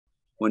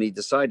when he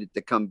decided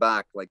to come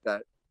back like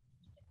that,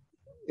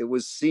 it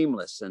was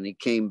seamless, and he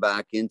came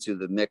back into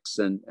the mix,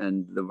 and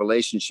the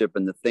relationship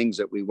and the things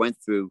that we went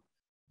through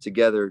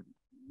together,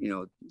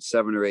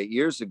 7 or 8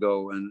 years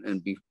ago,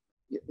 and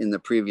in the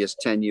previous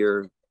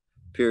 10-year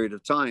period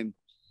of time,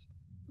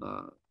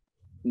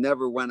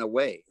 never went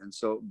away. And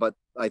so, but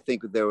I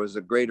think there was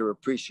a greater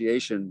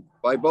appreciation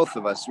by both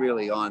of us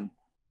really on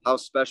how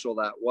special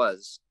that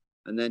was.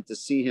 And then to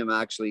see him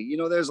actually,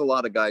 there's a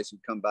lot of guys who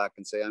come back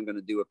and say, I'm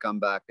going to do a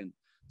comeback and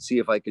see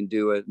if I can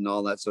do it and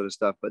all that sort of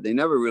stuff, but they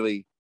never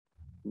really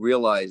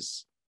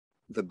realize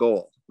the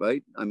goal,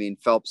 right? I mean,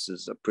 Phelps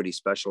is a pretty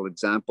special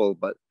example,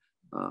 but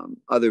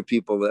other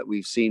people that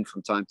we've seen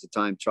from time to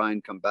time try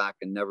and come back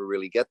and never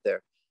really get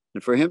there.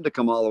 And for him to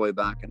come all the way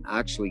back and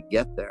actually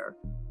get there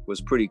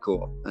was pretty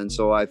cool. And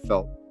so I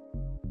felt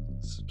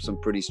some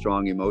pretty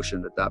strong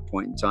emotion at that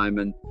point in time,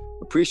 and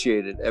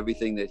appreciated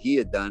everything that he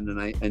had done,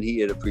 and he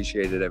had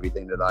appreciated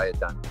everything that I had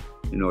done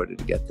in order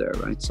to get there,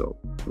 right? So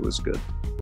it was good.